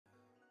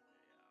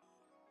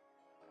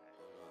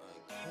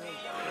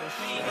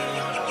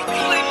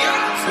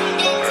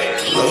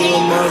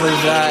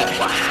motherfuckers that.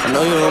 I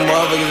know you a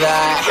motherfuckers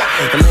that.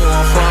 I know you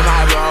want for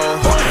my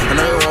bro. I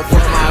know you want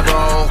for my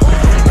bro.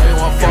 I know you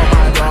want for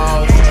my bro.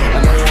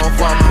 I know you want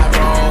for my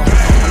bro.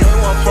 I know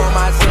you want for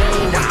my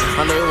team.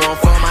 I know you want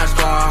for my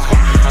squad.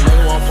 I know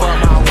you want for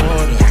my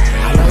water.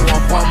 I know you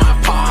want for my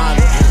pond.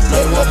 I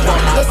know you want for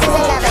my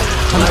bro.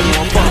 I know you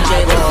want for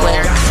my bro.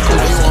 I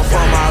know you want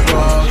for my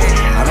bro.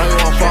 I know you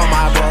want for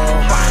my bro.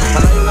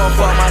 I know you want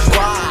for my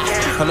squad.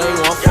 I know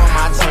you want for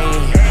my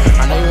team.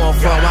 I know you want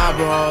for my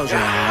bros.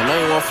 I know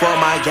you want for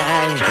my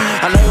gang.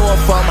 I know you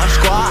want for my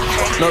squad.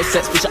 No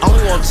sex, bitch, I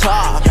only want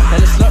talk.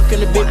 And it's lurk in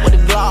the bit with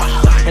the Glock.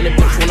 And the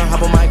bitch wanna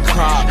hop on my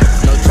car.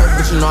 No church,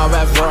 but you know I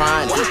rap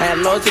grind. I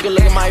know, take a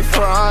look at my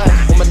front.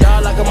 With my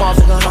dog like a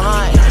motherfucking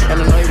high.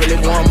 And I know you really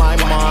want my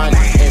mind.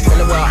 Ain't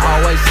feeling well,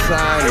 always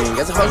shining.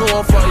 Guess a hustle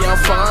want for your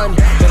fun.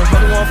 Guess a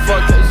hustle want for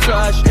your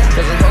trash.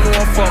 Guess a hustle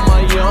want for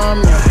my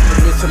yummy.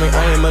 Bitch, tell me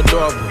I am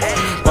adorable.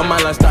 But my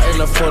lifestyle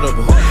ain't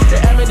affordable. They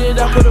ever did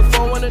I put a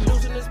phone on the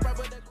deuce in this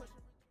private.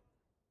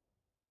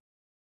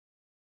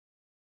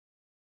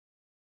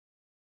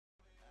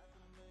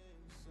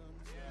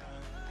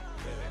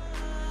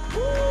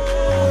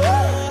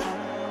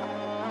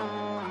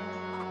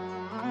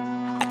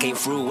 Came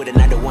through with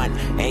another one.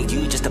 Ain't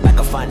you just a bag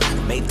of fun?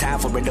 Made time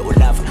for a little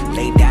love.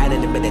 Lay down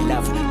in the middle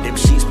of them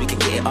sheets, we can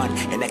get it on.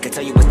 And I can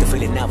tell you what's the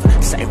feeling of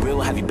something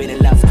real. Have you been in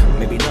love?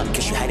 Maybe not,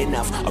 cause you had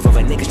enough of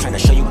other niggas trying to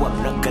show you up.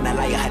 Not gonna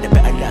lie, I had a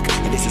better luck.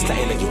 And this is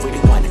something that you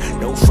really want.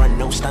 No front,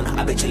 no stun.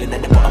 I've been chilling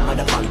at the bottom of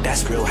the bunk.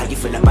 That's real. How you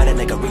feel about a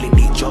nigga? Really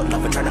need your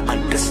love. I'm trying to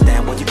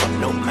understand what you got.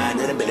 No man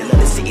in the middle of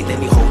the city.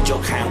 Let me hold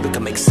your hand. We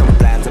can make some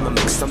plans. I'ma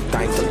make some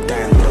time.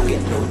 Sometimes we don't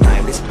get no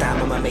time. This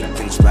time I'ma make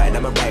things right.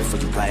 I'ma ride for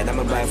you, right?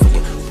 I'ma ride for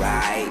you,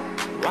 right?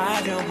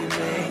 Why don't we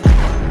make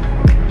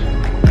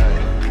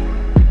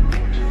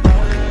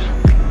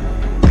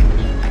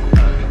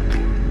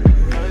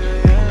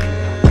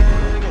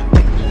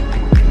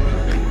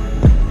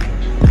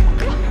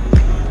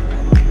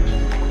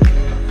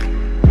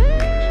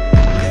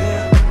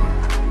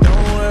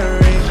Don't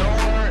worry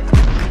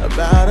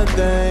about a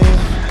thing.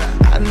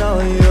 I know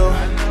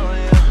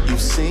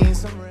you've seen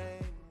some